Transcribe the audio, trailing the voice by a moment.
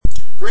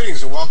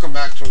Greetings and welcome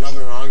back to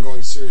another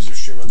ongoing series of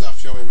Shir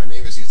Daf Yomi. My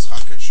name is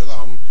Yitzchak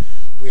Shalom.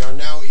 We are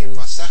now in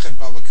Masechet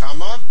Bava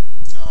Kama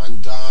on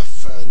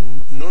Daf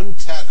Nun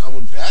Tet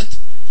Amud Bet,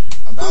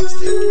 about to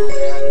look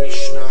at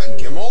Mishnah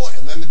Gimel,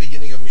 and then the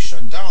beginning of Mishnah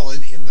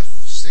Daled in the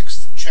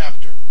 6th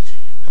chapter.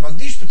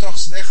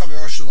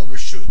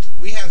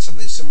 We had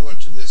something similar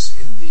to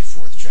this in the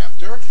 4th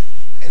chapter,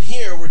 and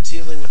here we're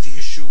dealing with the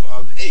issue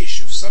of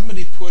Eish. If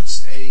somebody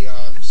puts a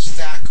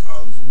stack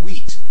of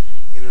wheat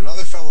in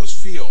another fellow's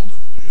field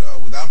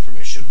without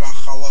permission, and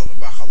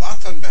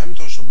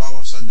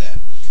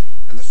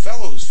the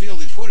fellow whose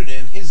field he put it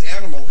in, his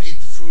animal ate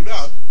the fruit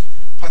up,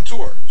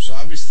 patur. So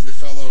obviously the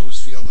fellow whose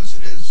field is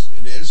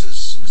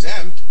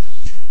exempt.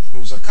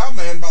 And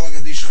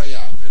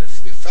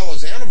if the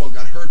fellow's animal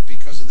got hurt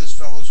because of this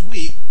fellow's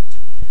wheat,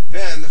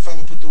 then the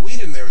fellow put the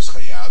wheat in there as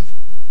chayav.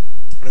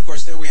 And of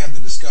course there we had the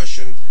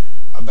discussion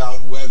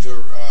about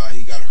whether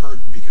he got hurt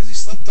because he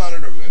slipped on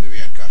it, or whether he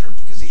got hurt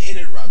because he ate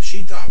it. Rab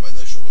Shita,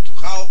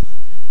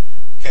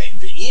 okay,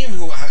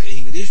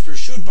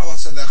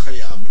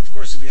 but of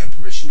course if he had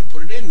permission to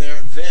put it in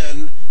there,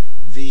 then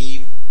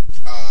the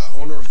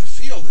owner of the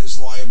field is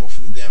liable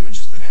for the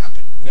damages that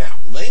happen. Now,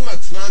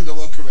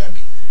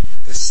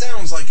 this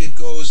sounds like it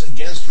goes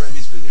against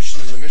Rebbe's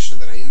position in the Mishnah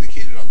that I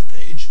indicated on the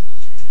page.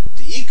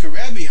 If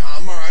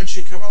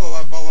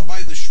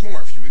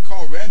you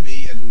recall,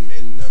 Rebbe in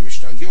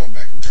Mishnah Gimel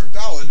back in Parak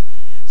Daled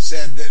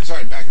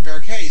back in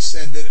Parak Hay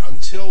said that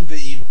until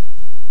the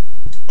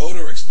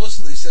owner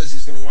explicitly says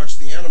he's going to watch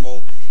the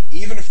animal,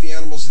 even if the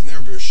animal's in there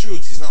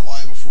bereshut, he's not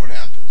liable for what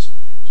happens.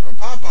 So we're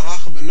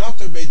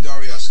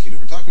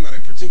talking about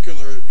a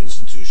particular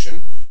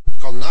institution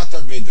called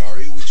Natar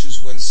Beidari, which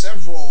is when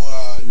several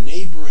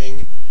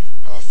neighboring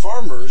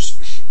farmers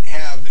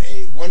have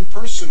one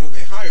person who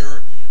they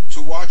hire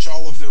to watch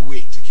all of their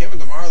wheat.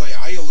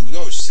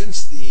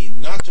 Since the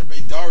Natar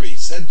Beidari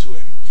said to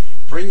him,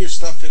 bring your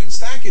stuff in and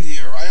stack it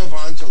here,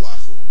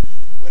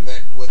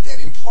 what that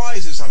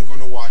implies is I'm going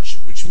to watch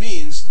it, which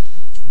means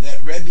that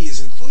Rebbe is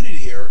included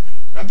here,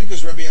 not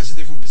because Rebbe has a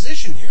different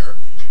position here,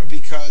 but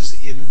because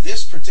in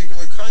this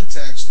particular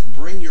context,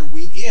 bring your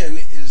wheat in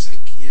is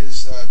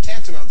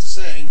tantamount to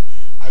saying,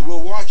 I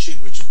will watch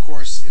it, which of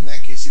course, in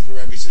that case, even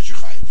Rebbe says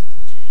Yechayev.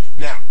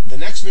 Now, the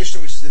next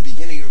Mishnah, which is the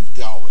beginning of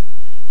Daled.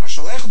 This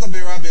is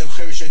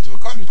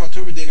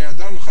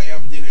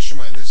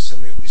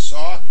something that we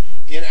saw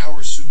in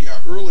our sugya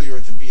earlier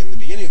in the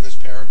beginning of this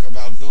parak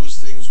about those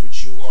things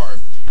which you are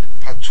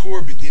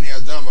patur b'dinei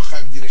adam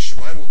v'chayav b'dinei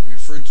shemayim, what we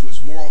referred to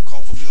as moral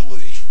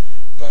culpability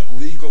but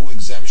legal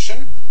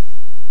exemption.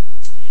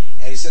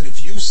 And he said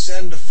if you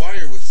send a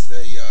fire with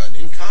an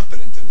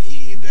incompetent and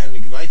he then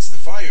ignites the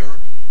fire,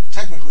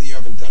 technically you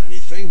haven't done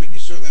anything, but you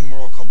certainly have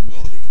moral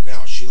culpability.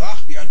 Now,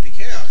 shilach bi'ad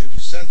pikeach, if you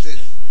sent it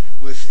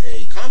with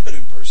a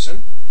competent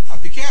person,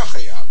 ha'pikeach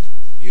chayav.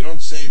 You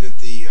don't say that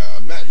the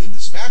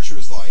dispatcher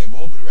is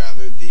liable, but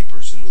rather the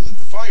person who lit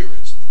the fire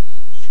is.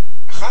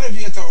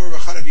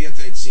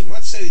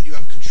 Let's say that you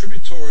have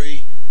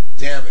contributory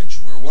damage,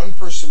 where one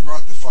person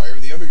brought the fire,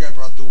 the other guy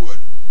brought the wood.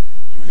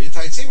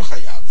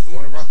 The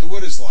one who brought the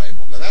wood is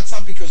liable. Now that's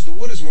not because the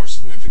wood is more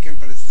significant,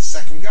 but it's the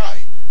second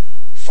guy.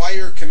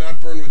 Fire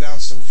cannot burn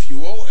without some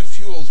fuel, and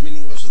fuel is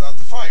meaningless without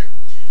the fire.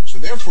 So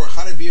therefore, if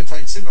it did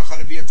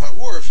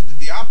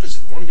the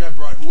opposite, one guy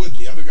brought wood,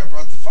 the other guy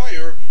brought the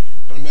fire,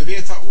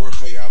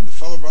 the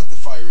fellow brought the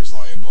fire is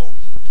liable.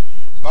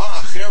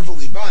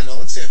 Now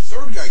let's say a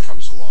third guy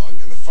comes along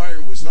and the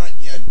fire was not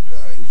yet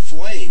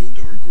inflamed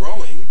or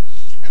growing,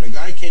 and a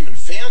guy came and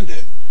fanned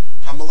it,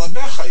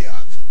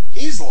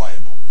 he's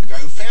liable, the guy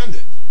who fanned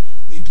it.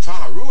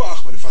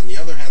 But if on the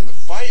other hand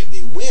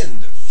the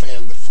wind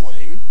fanned the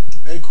flame,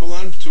 then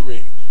kulan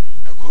pturim.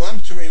 Now kulan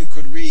pturim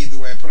could read the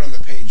way I put on the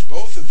page,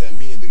 both of them,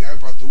 meaning the guy who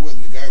brought the wood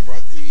and the guy who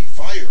brought the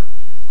fire,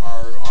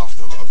 are off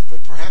the hook,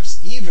 but perhaps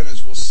even,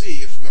 as we'll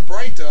see, if in the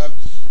Breita,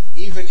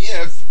 even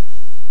if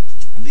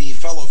the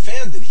fellow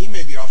fanned it, he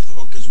may be off the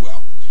hook as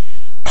well.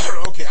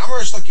 Okay,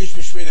 Amar Shlakish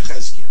Mishmei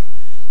Chezkiah.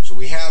 So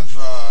we have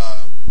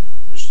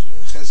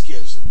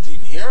Chezkiah's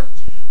din here,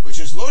 which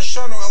is Lo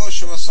Shano Ela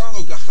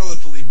Shemasalo Gachelet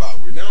V'Liba.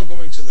 We're now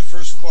going to the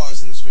first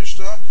clause in this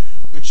Mishnah,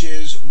 which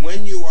is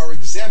when you are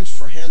exempt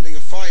for handing a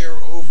fire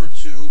over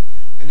to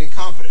an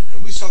incompetent.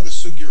 And we saw this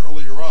sugya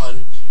earlier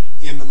on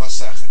in the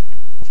Masechet.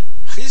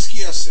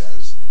 Chizkiah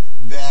says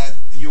that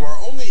you are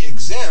only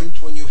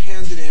exempt when you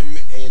handed him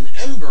an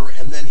ember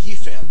and then he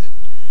fanned it.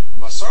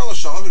 Masar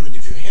l'shahavim, but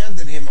if you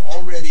handed him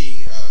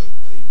already a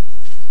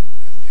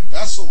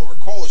vessel or a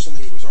coal or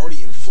something that was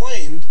already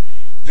inflamed,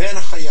 then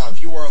chayav,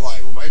 you are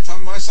liable.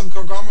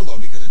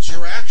 Because it's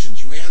your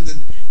actions. You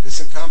handed this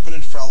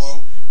incompetent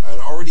fellow an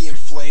already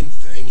inflamed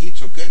thing, he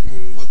took it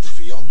and lit the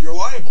field, you're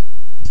liable.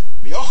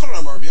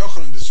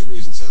 Yochanan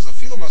disagrees and says,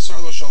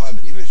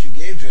 even if you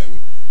gave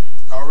him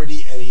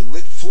already a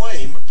lit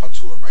flame,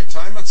 patur. By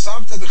time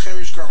atzavta the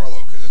cheresh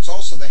karmalo, because it's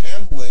also the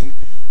handling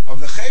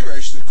of the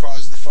cheresh that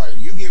caused the fire.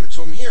 You gave it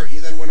to him here. He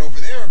then went over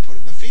there and put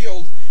it in the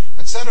field,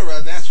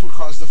 etc. That's what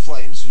caused the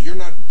flame. So you're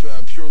not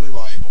purely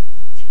liable.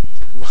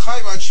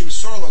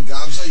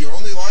 You're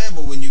only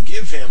liable when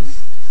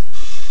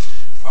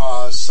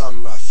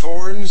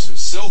thorns,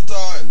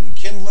 silta, and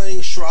kindling,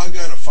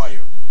 shraga, and a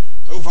fire.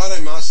 Then,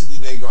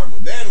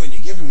 when you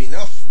give him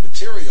enough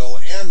material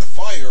and the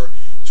fire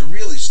to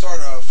really start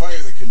a fire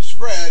that could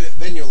spread,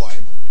 then you're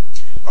liable.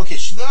 Okay,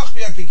 so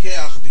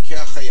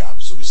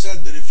we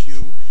said that if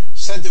you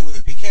sent it with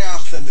a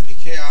pikeach, then the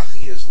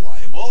pikeach is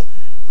liable.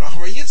 Here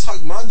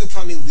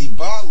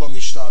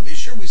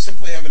we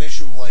simply have an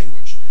issue of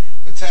language.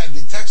 The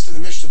text of the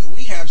Mishnah that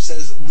we have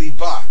says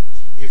liba,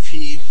 if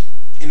he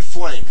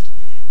inflamed.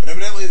 But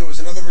evidently there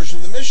was another version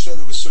of the Mishnah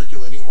that was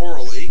circulating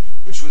orally,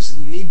 which was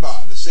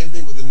niba, the same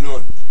thing with a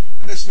nun.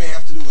 And this may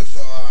have to do with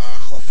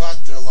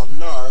chlafat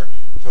lamnar,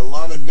 the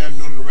lamed mem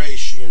nun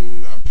resh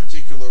in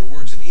particular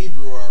words in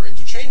Hebrew are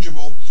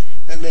interchangeable.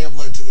 That may have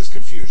led to this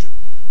confusion.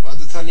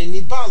 He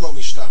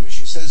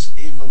says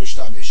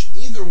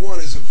either one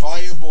is a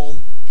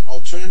viable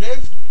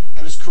alternative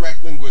and is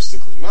correct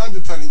linguistically.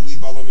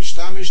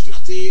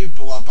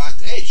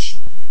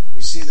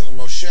 We see that when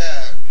Moshe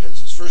has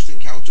his first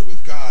encounter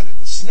with God at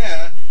the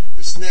sneh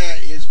is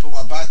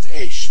b'labat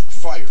esh,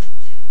 fire.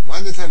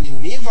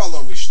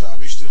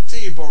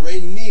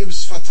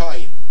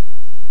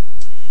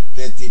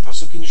 That the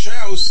pasuk in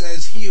Yeshayahu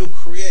says he who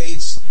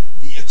creates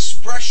the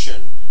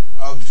expression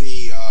of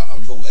the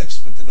lips,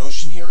 but the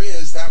notion here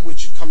is that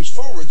which comes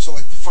forward, so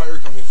like the fire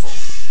coming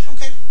forward.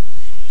 Okay.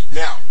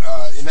 Now,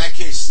 in that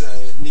case,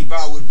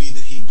 niba would be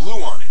that he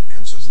blew on it,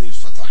 and so it's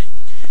nivs fatayim.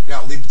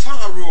 Now, libta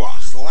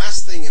haruach, the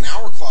last thing in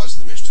our clause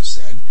of the Mishnah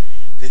said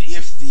that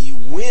if the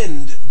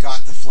wind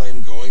got the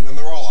flame going, then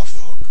they're all off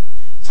the hook.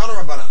 Tana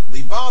Rabbanan,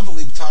 liba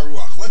v'libta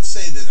ruach. Let's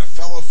say that a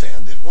fellow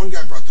fanned it. One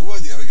guy brought the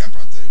wood, the other guy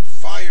brought the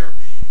fire,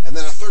 and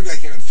then a third guy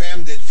came and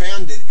fanned it,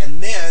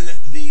 and then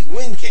the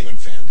wind came and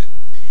fanned it.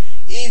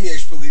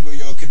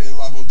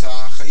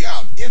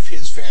 If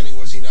his fanning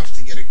was enough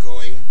to get it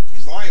going,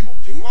 he's liable.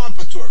 If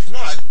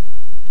not,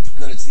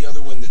 then it's the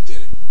other wind that did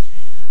it.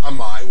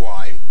 Amai,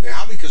 why?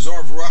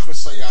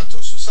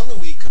 So suddenly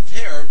we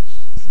compare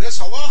this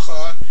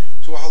halacha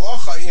to a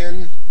halacha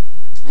in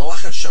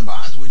Malachat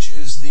Shabbat, which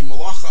is the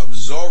malacha of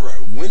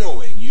Zorah,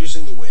 winnowing,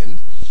 using the wind.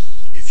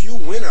 If you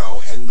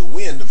winnow, and the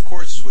wind, of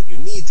course, is what you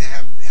need to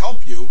have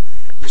help you,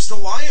 you're still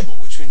liable,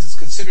 which means it's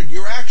considered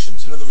your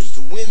actions. In other words,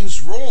 the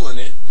wind's role in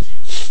it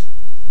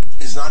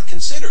is not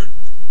considered.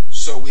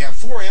 So we have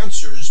four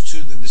answers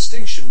to the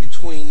distinction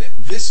between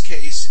this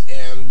case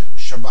and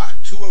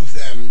Shabbat. Two of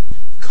them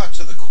cut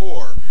to the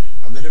core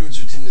of the difference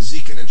between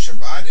Nezikin and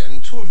Shabbat,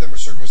 and two of them are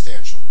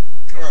circumstantial.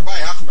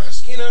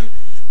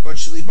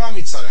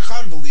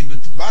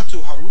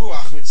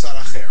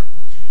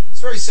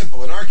 It's very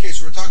simple. In our case,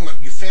 we're talking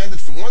about you fanned it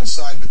from one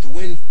side, but the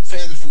wind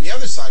fanned it from the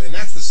other side, and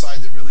that's the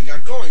side that really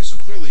got going, so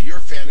clearly your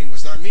fanning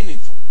was not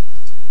meaningful.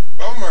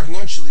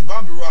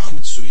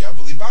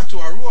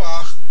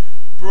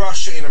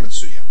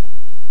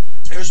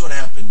 Here's what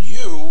happened.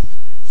 You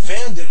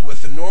fanned it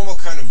with the normal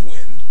kind of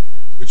wind,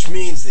 which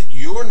means that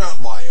you're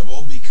not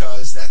liable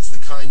because that's the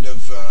kind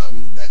of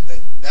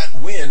that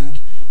wind.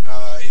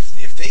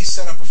 If they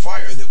set up a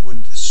fire that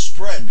would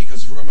spread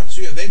because of Ruach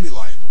Mitsuya, they'd be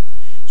liable.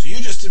 So you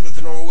just did with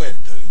the normal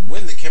wind. The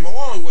wind that came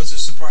along was a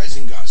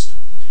surprising gust.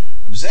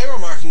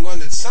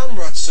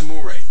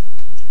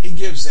 He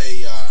gives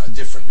a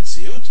different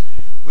mitziut,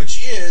 which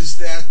is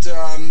that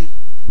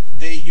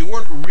you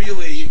weren't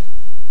really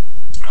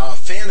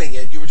fanning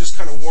it, you were just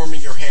kind of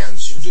warming your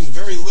hands. So you were doing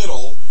very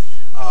little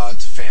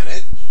to fan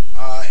it,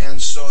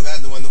 and so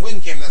that when the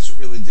wind came, that's what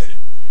really did it.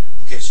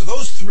 Okay, so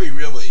those three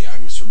really, I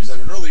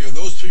misrepresented earlier,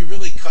 those three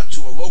really cut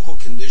to a local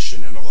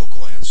condition and a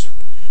local answer.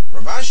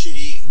 Rav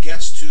Ashi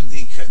gets to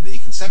the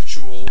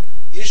conceptual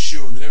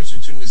issue of the difference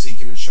between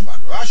Nezikin and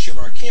Shabbat. Rav Ashi of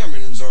Arkiyam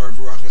and Zohar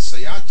V'Ruach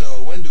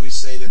Masayato, when do we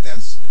say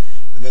that's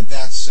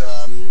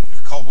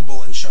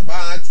culpable in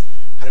Shabbat?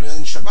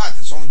 In Shabbat,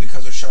 it's only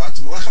because of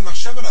Shabbat. Melechet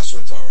Machshevet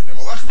Asur Torah. Now,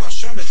 Melechet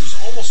Machshevet is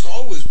almost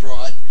always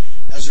brought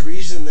as a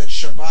reason that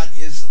Shabbat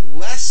is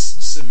less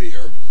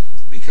severe,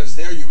 because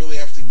there you really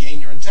have to gain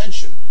your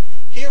intention.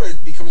 Here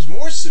it becomes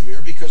more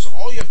severe because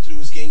all you have to do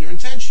is gain your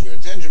intention. Your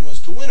intention was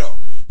to winnow.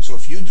 So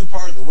if you do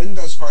part and the wind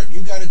does part,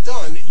 you got it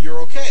done, you're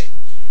okay.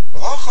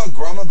 But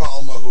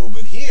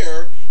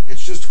here,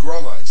 it's just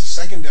grama. It's a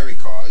secondary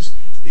cause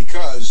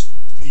because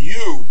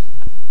you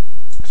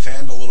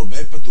fanned a little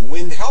bit, but the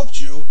wind helped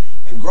you,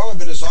 and grama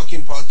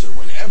b'nezakin pater.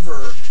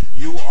 Whenever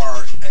you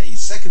are a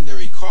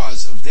secondary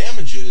cause of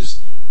damages,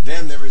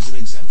 then there is an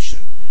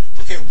exemption.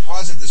 Okay, we'll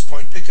pause at this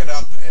point, pick it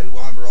up, and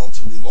we'll have a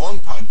relatively long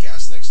podcast